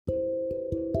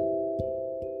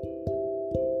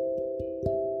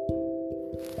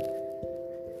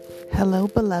Hello,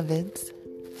 beloveds.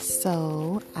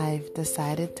 So I've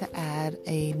decided to add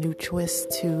a new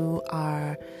twist to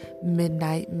our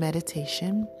midnight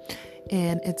meditation,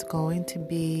 and it's going to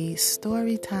be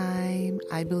story time.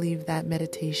 I believe that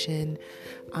meditation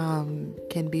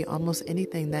can be almost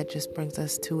anything that just brings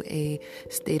us to a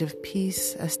state of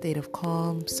peace, a state of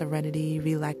calm, serenity,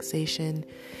 relaxation.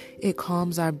 It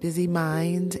calms our busy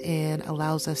mind and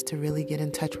allows us to really get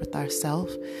in touch with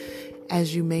ourselves.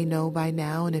 As you may know by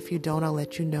now, and if you don't, I'll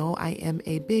let you know, I am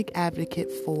a big advocate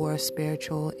for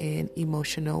spiritual and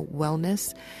emotional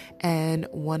wellness. And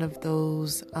one of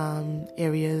those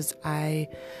areas I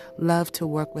love to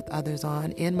work with others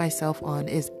on and myself on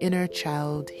is inner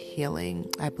child healing.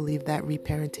 I believe that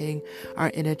reparenting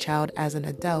our inner child as an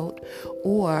adult,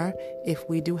 or if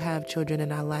we do have children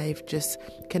in our life, just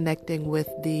connecting with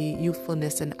the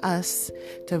youthfulness in us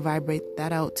to vibrate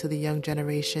that out to the young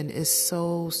generation is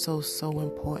so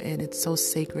important. It's so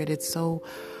sacred. It's so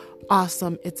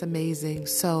awesome. It's amazing.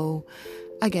 So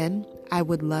again, I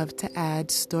would love to add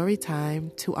story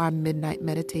time to our midnight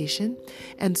meditation.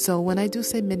 And so when I do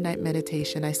say midnight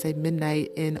meditation, I say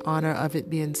midnight in honor of it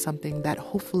being something that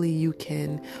hopefully you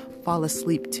can fall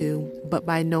asleep to, but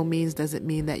by no means does it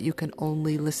mean that you can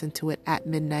only listen to it at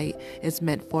midnight. It's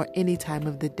meant for any time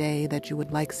of the day that you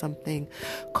would like something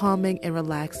calming and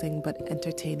relaxing, but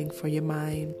entertaining for your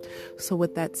mind. So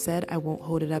with that said, I won't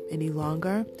hold it up any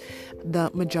longer.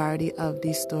 The majority of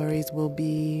these stories will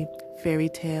be fairy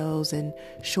tales and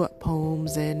short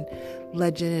poems and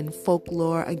legend and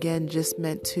folklore, again, just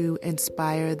meant to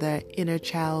inspire the inner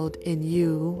child in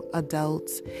you,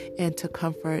 adults, and to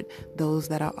comfort those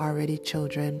that are already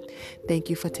children. Thank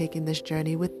you for taking this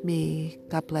journey with me.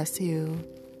 God bless you.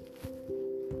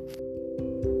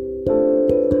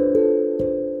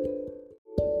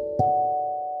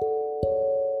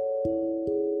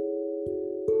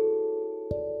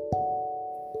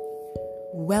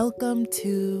 Welcome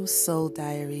to Soul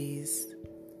Diaries.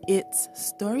 It's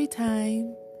story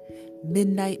time,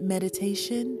 midnight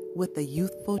meditation with a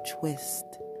youthful twist,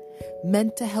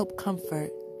 meant to help comfort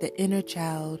the inner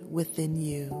child within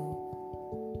you.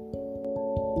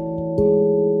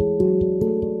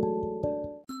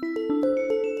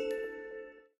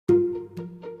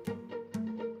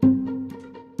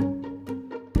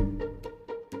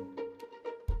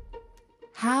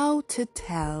 How to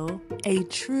tell a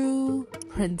true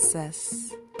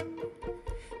princess.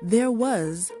 There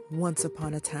was, once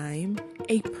upon a time,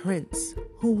 a prince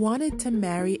who wanted to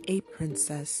marry a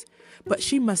princess, but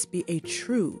she must be a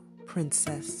true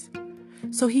princess.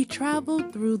 So he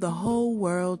traveled through the whole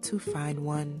world to find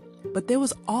one, but there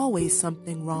was always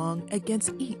something wrong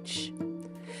against each.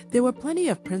 There were plenty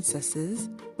of princesses,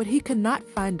 but he could not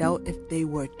find out if they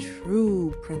were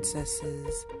true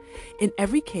princesses. In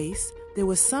every case, there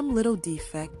was some little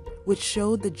defect which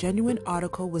showed the genuine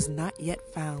article was not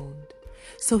yet found.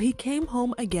 So he came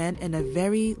home again in a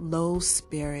very low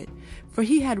spirit, for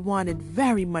he had wanted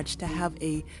very much to have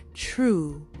a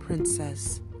true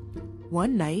princess.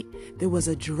 One night, there was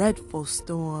a dreadful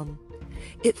storm.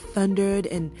 It thundered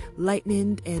and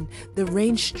lightened, and the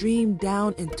rain streamed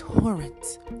down in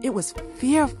torrents. It was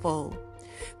fearful.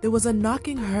 There was a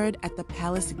knocking heard at the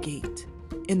palace gate,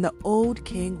 and the old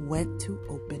king went to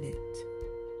open it.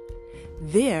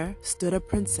 There stood a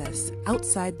princess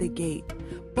outside the gate,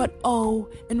 but oh,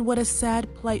 and what a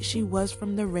sad plight she was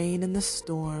from the rain and the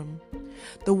storm.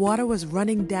 The water was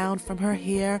running down from her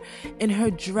hair and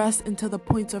her dress into the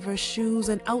points of her shoes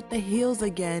and out the heels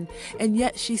again, and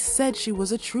yet she said she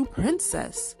was a true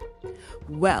princess.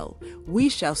 Well, we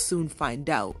shall soon find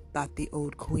out, thought the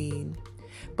old queen.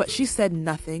 But she said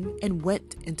nothing and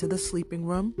went into the sleeping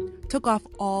room, took off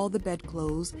all the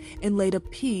bedclothes, and laid a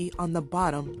pea on the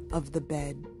bottom of the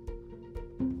bed.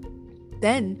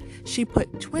 Then she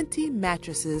put 20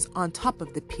 mattresses on top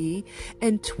of the pea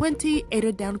and 20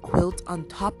 eider-down quilts on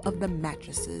top of the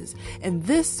mattresses, and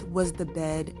this was the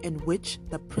bed in which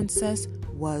the princess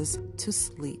was to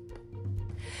sleep.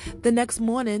 The next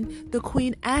morning, the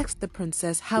queen asked the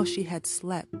princess how she had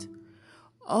slept.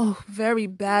 "Oh, very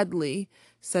badly,"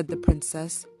 said the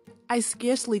princess. "I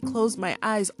scarcely closed my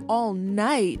eyes all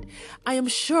night. I am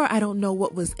sure I don't know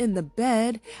what was in the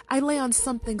bed. I lay on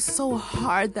something so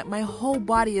hard that my whole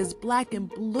body is black and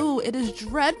blue. It is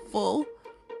dreadful."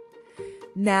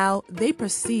 Now they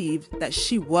perceived that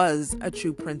she was a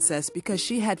true princess because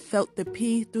she had felt the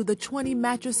pea through the 20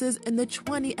 mattresses and the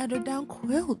 20 eider-down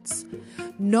quilts.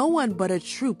 No one but a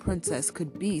true princess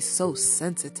could be so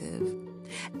sensitive.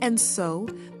 And so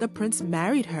the prince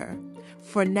married her,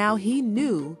 for now he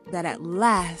knew that at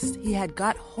last he had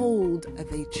got hold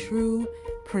of a true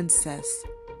princess.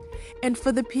 And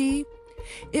for the pea,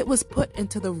 It was put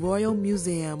into the Royal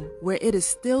Museum, where it is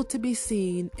still to be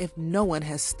seen if no one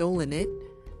has stolen it.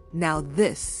 Now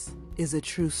this is a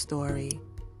true story.